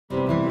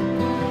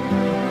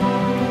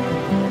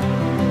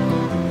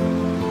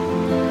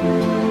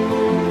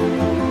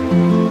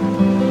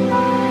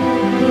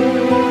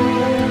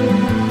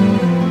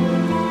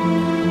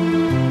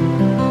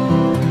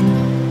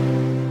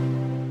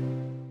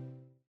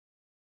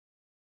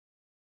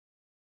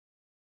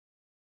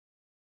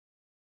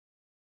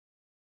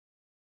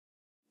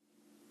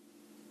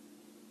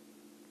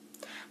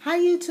Hi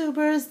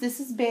YouTubers, this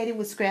is Betty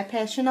with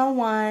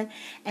Staplem1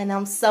 and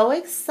I'm so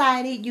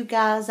excited, you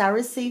guys. I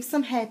received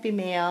some Happy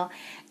Mail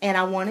and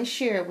I want to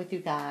share it with you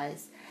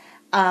guys.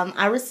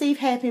 I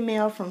received Happy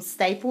Mail from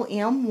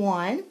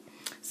Staplem1,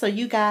 so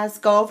you guys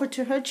go over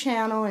to her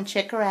channel and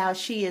check her out.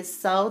 She is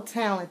so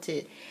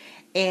talented,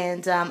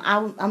 and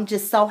I'm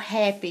just so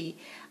happy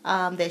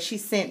that she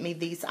sent me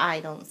these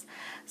items.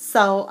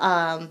 So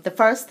the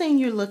first thing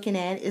you're looking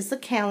at is a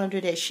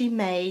calendar that she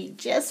made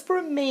just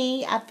for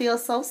me. I feel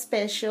so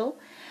special,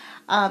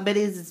 but it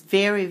is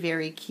very,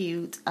 very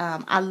cute.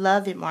 I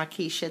love it,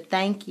 Markisha.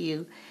 Thank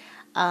you.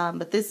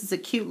 But this is a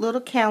cute little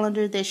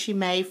calendar that she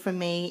made for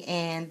me,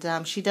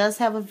 and she does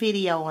have a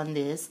video on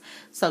this,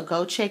 so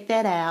go check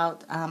that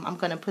out. I'm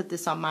going to put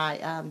this on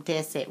my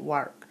desk at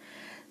work.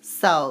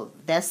 So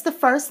that's the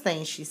first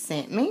thing she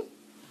sent me.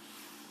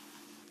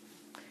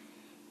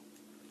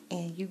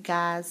 And you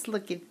guys,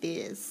 look at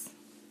this.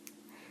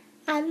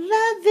 I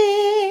love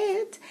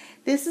it.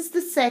 This is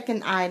the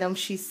second item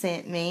she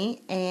sent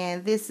me,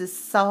 and this is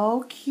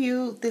so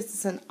cute. This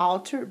is an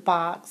altered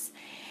box,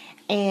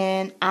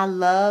 and I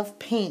love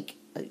pink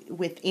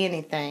with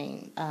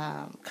anything,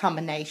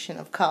 combination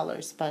of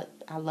colors, but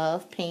I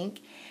love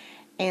pink.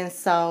 And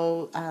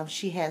so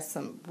she has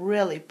some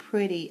really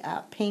pretty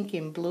pink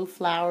and blue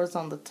flowers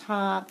on the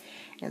top,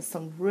 and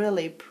some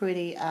really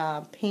pretty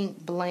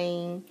pink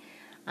bling.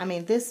 I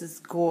mean, this is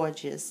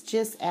gorgeous,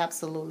 just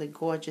absolutely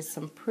gorgeous.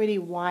 Some pretty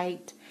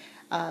white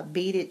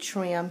beaded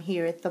trim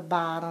here at the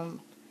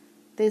bottom.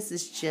 This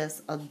is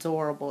just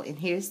adorable. And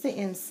here's the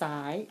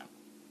inside.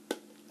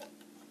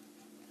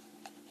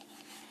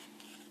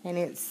 And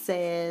it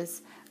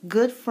says,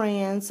 good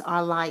friends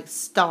are like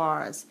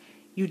stars.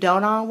 You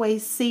don't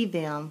always see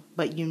them,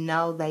 but you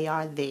know they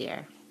are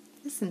there.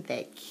 Isn't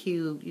that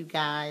cute, you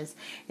guys?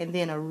 And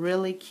then a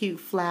really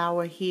cute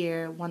flower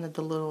here, one of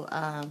the little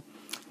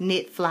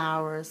knit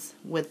flowers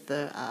with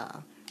the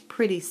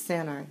pretty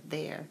center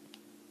there.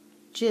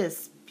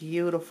 Just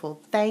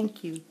beautiful.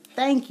 Thank you,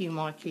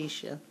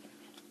 Markisha.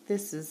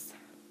 This is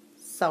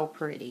so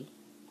pretty.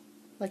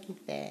 Look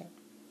at that.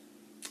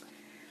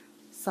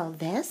 So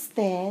that's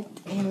that,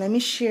 and let me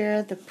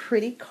share the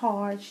pretty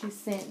card she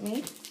sent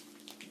me.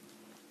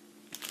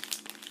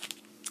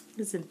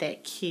 Isn't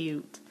that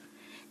cute?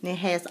 And it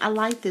has, I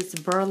like this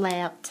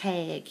burlap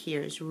tag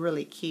here. It's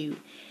really cute.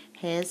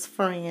 Has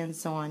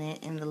friends on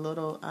it, and the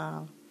little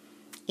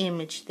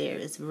image there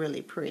is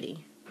really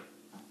pretty.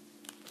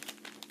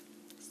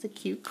 It's a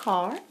cute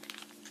card.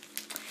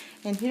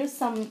 And here's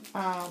some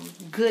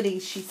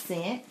goodies she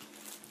sent.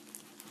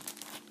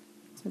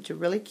 It's a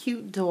really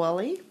cute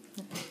doily.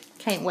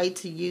 Can't wait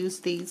to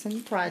use these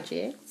in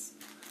projects.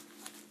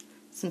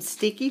 Some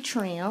sticky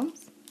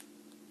trims.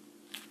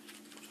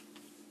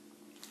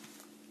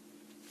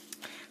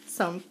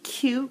 Some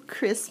cute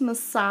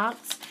Christmas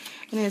socks.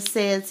 And it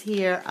says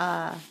here,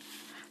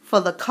 for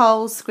the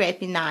cold,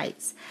 scrappy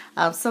nights.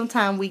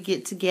 Sometimes we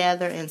get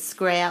together and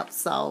scrap,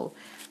 so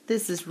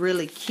this is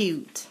really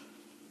cute.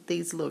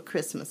 These little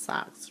Christmas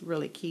socks,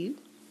 really cute.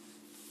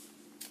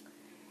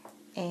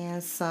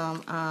 And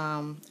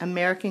some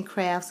American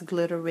Crafts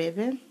glitter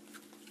ribbon.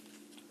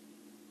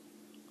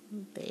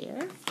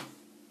 There.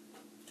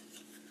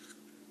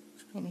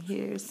 And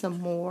here's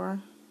some more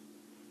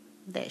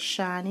of that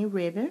shiny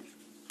ribbon.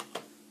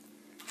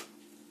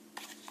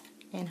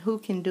 And who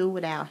can do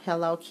without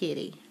Hello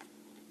Kitty?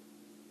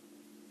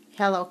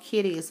 Hello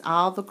Kitty is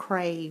all the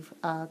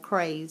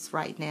craze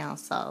right now,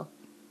 so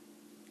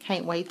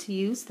can't wait to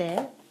use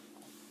that.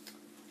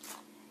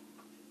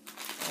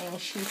 And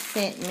she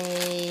sent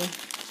me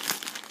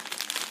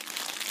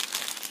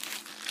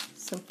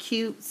some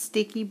cute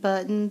sticky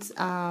buttons,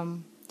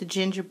 the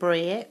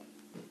gingerbread.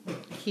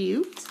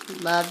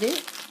 Cute, love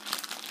it.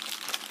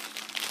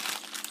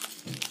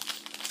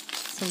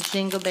 Some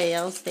jingle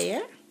bells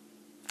there.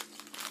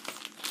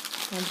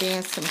 And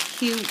then some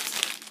cute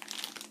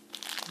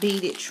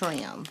beaded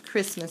trim,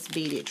 Christmas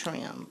beaded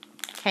trim.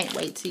 Can't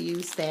wait to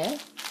use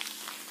that.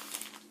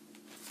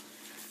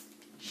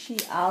 She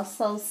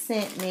also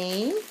sent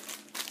me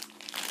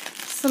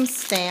some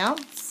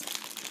stamps.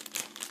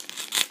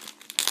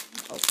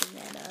 Open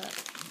that up.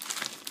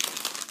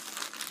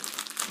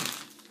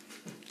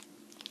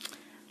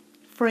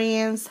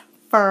 Friends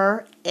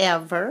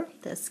Forever.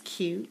 That's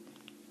cute.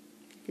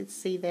 You can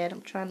see that. I'm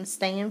trying to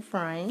stay in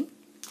frame.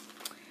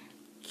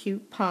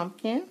 Cute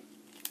pumpkin.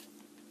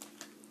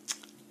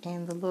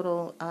 And the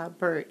little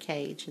bird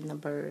cage in the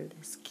bird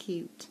is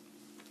cute.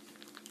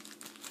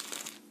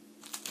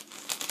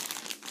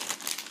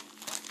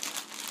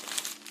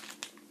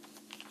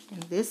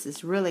 And this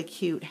is really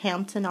cute.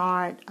 Hampton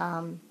Art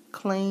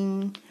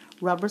clean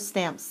rubber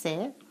stamp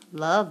set.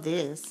 Love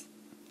this.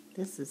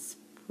 This is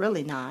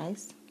really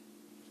nice.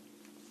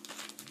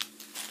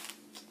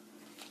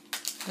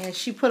 And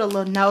she put a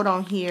little note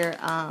on here.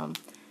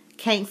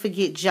 Can't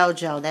forget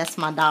JoJo. That's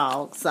my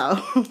dog. So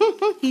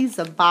he's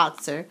a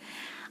boxer.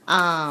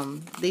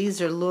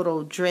 These are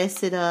little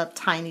dress it up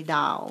tiny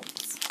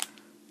dogs.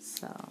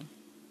 So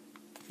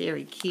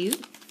very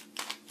cute.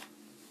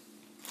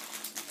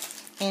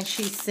 And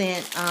she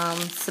sent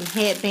some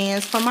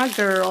headbands for my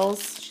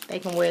girls. They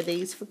can wear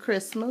these for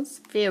Christmas.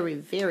 Very,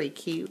 very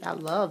cute. I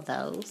love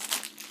those.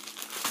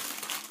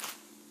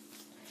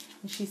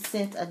 And she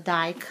sent a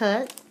die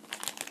cut.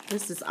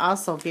 This is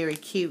also very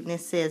cute. And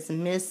it says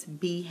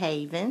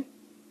Misbehaving.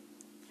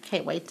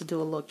 Can't wait to do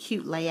a little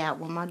cute layout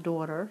with my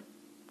daughter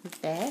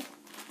with that.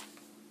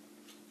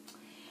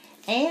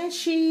 And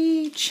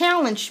she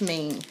challenged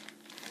me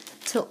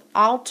to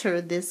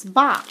alter this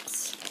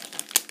box.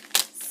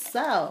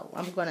 So,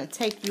 I'm going to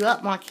take you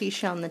up,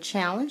 Markisha, on the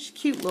challenge.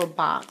 Cute little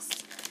box.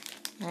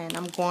 And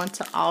I'm going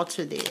to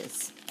alter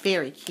this.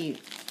 Very cute.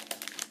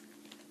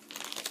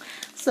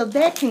 So,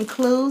 that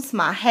concludes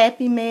my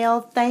Happy Mail.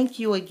 Thank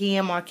you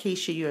again,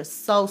 Markisha. You're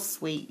so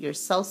sweet. You're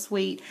so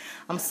sweet.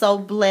 I'm so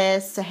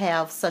blessed to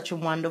have such a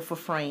wonderful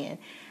friend.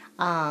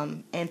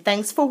 And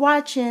thanks for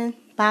watching.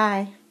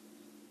 Bye.